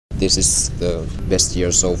This is the best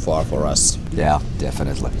year so far for us. Yeah,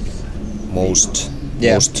 definitely. Most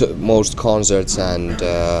concerts, and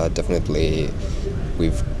definitely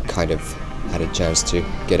we've kind of had a chance to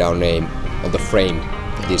get our name on the frame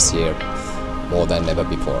this year more than ever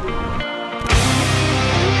before.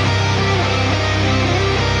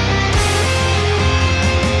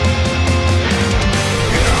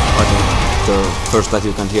 The first that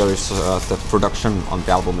you can hear is the production on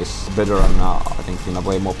the album is better and I think in a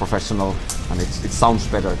way more professional, and it sounds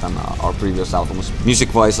better than our previous albums.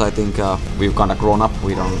 Music-wise, I think we've kind of grown up.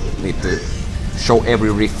 We don't need to show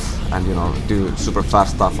every riff and do super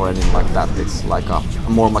fast stuff or anything like that. It's like a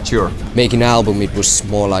more mature. Making an album, it was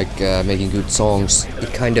more like making good songs.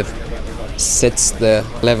 It kind of sets the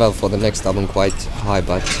level for the next album quite high,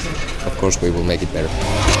 but of course we will make it better.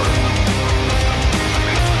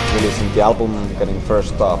 Releasing the album, getting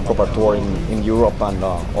first proper tour in Europe, and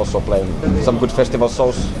also playing some good festival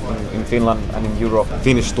shows in Finland and in Europe.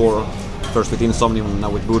 Finnish tour, first with Insomnium and now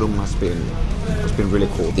with Voodoo, has been really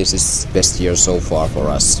cool. This is best year so far for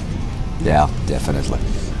us. Yeah, definitely.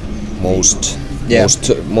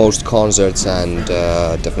 Most concerts, and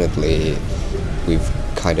definitely we've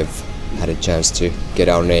kind of had a chance to get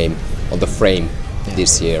our name on the frame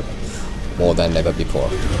this year more than ever before.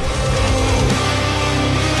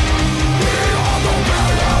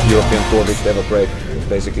 European tour with Ever Break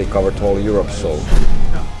basically covered all Europe, so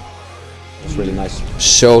it's really nice.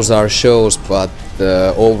 Shows are shows, but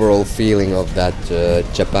the overall feeling of that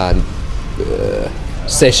Japan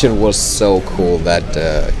session was so cool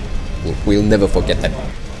that we'll never forget that.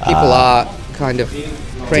 People are kind of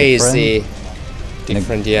crazy,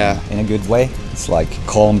 different, yeah. In a good way. It's like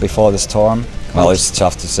calm before the storm. Well, it's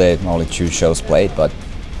tough to say, only 2 shows played, but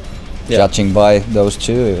judging by those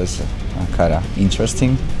 2, it was kind of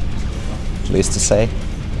interesting, at least to say.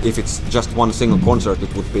 If it's just one single concert,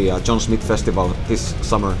 it would be John Smith Festival this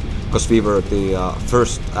summer, because we were the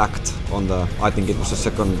first act on the, I think it was the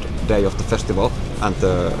 2nd day of the festival, and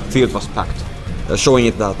the field was packed, showing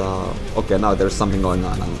it that okay, now there's something going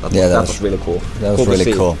on, and that was really cool. That was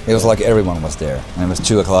really cool. It was like everyone was there, and it was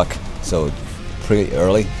 2 o'clock, so pretty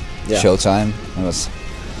early showtime. It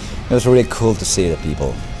was really cool to see that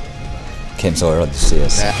people came so early to see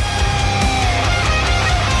us.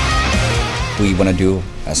 We want to do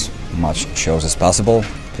as much shows as possible,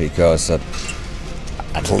 because at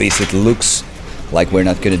least it looks like we're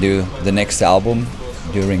not going to do the next album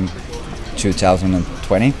during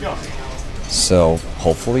 2020. So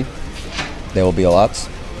hopefully there will be a lot.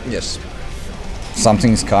 Yes.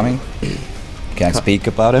 Something's coming. Can't speak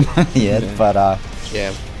about it yet, but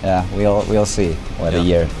we'll see where the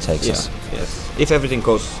year takes us. Yes. If everything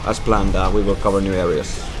goes as planned, we will cover new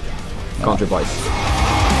areas, country-wise.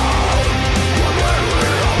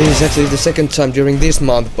 This is actually the 2nd time during this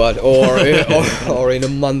month, but or in a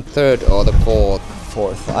month, 3rd or the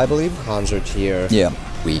 4th, I believe, concert here. Yeah.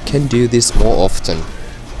 We can do this more often.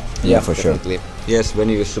 Yeah, for definitely. Sure. Yes,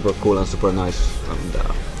 venue is super cool and super nice, and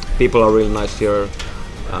people are really nice here.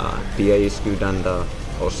 PA is good, and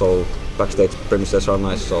also backstage premises are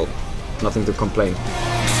nice, so nothing to complain.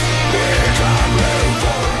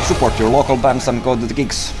 Support your local bands and go to the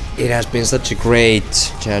gigs. It has been such a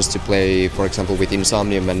great chance to play, for example, with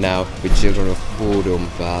Insomnium and now with Children of Bodom,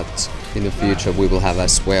 but in the future we will have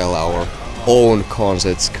as well our own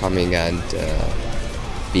concerts coming and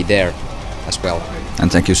be there as well.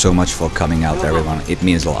 And thank you so much for coming out, everyone. It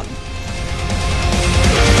means a lot.